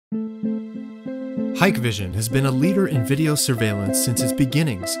Hikvision has been a leader in video surveillance since its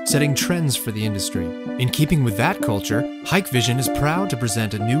beginnings, setting trends for the industry. In keeping with that culture, Hikvision is proud to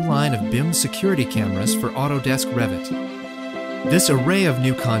present a new line of BIM security cameras for Autodesk Revit. This array of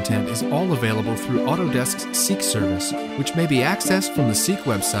new content is all available through Autodesk's Seek service, which may be accessed from the Seek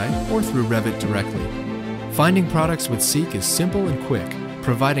website or through Revit directly. Finding products with Seek is simple and quick,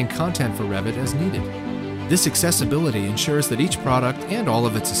 providing content for Revit as needed. This accessibility ensures that each product and all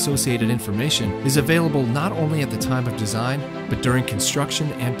of its associated information is available not only at the time of design, but during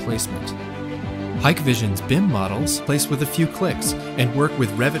construction and placement. Hikvision's BIM models place with a few clicks and work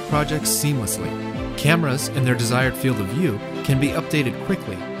with Revit projects seamlessly. Cameras and their desired field of view can be updated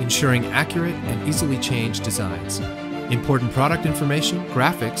quickly, ensuring accurate and easily changed designs. Important product information,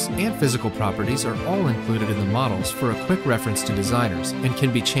 graphics, and physical properties are all included in the models for a quick reference to designers and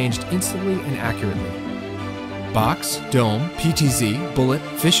can be changed instantly and accurately. Box, dome, PTZ, bullet,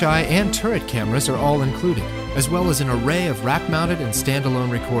 fisheye, and turret cameras are all included, as well as an array of rack-mounted and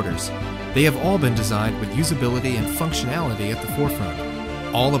standalone recorders. They have all been designed with usability and functionality at the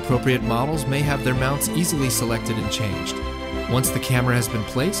forefront. All appropriate models may have their mounts easily selected and changed. Once the camera has been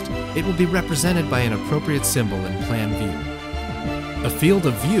placed, it will be represented by an appropriate symbol in plan view. A field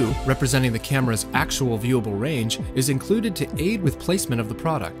of view representing the camera's actual viewable range is included to aid with placement of the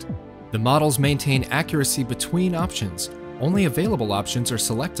product. The models maintain accuracy between options. Only available options are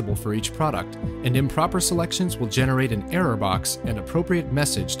selectable for each product, and improper selections will generate an error box and appropriate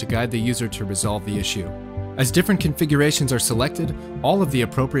message to guide the user to resolve the issue. As different configurations are selected, all of the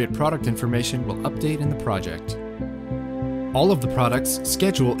appropriate product information will update in the project. All of the products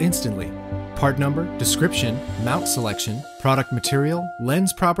schedule instantly. Part number, description, mount selection, product material,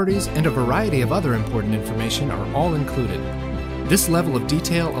 lens properties, and a variety of other important information are all included. This level of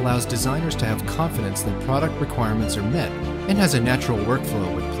detail allows designers to have confidence that product requirements are met and has a natural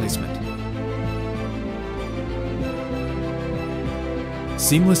workflow with placement.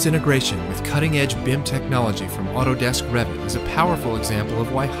 Seamless integration with cutting-edge BIM technology from Autodesk Revit is a powerful example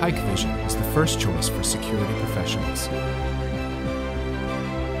of why Hikvision is the first choice for security professionals.